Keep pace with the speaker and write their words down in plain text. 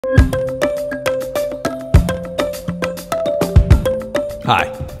Hi,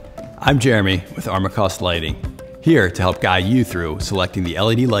 I'm Jeremy with Armacost Lighting, here to help guide you through selecting the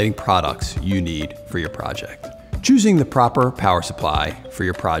LED lighting products you need for your project. Choosing the proper power supply for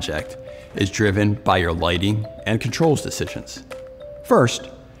your project is driven by your lighting and controls decisions. First,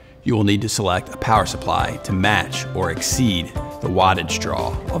 you will need to select a power supply to match or exceed the wattage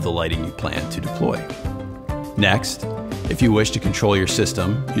draw of the lighting you plan to deploy. Next, if you wish to control your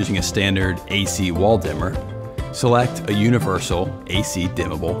system using a standard AC wall dimmer, select a universal AC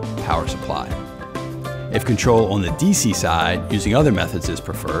dimmable power supply. If control on the DC side using other methods is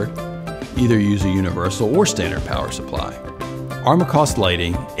preferred, either use a universal or standard power supply. Armacost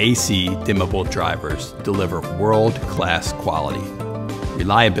Lighting AC dimmable drivers deliver world-class quality,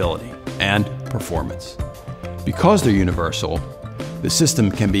 reliability, and performance. Because they're universal, the system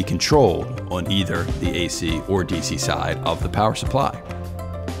can be controlled on either the AC or DC side of the power supply.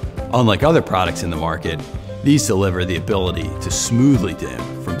 Unlike other products in the market, these deliver the ability to smoothly dim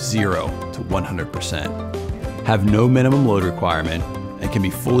from 0 to 100%, have no minimum load requirement, and can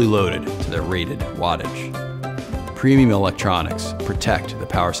be fully loaded to their rated wattage. Premium electronics protect the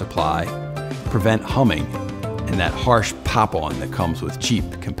power supply, prevent humming, and that harsh pop-on that comes with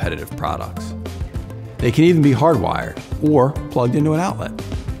cheap competitive products. They can even be hardwired or plugged into an outlet.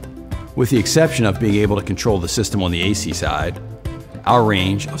 With the exception of being able to control the system on the AC side, our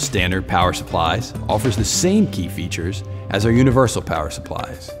range of standard power supplies offers the same key features as our universal power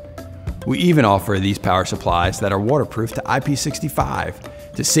supplies. We even offer these power supplies that are waterproof to IP65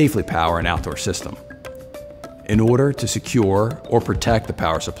 to safely power an outdoor system. In order to secure or protect the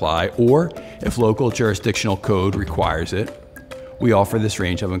power supply, or if local jurisdictional code requires it, we offer this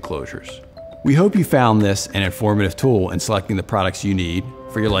range of enclosures. We hope you found this an informative tool in selecting the products you need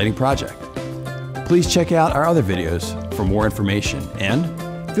for your lighting project. Please check out our other videos for more information, and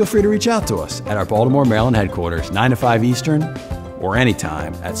feel free to reach out to us at our Baltimore, Maryland headquarters, 9 to 5 Eastern, or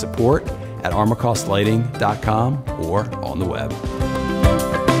anytime at support@armacostlighting.com or on the web.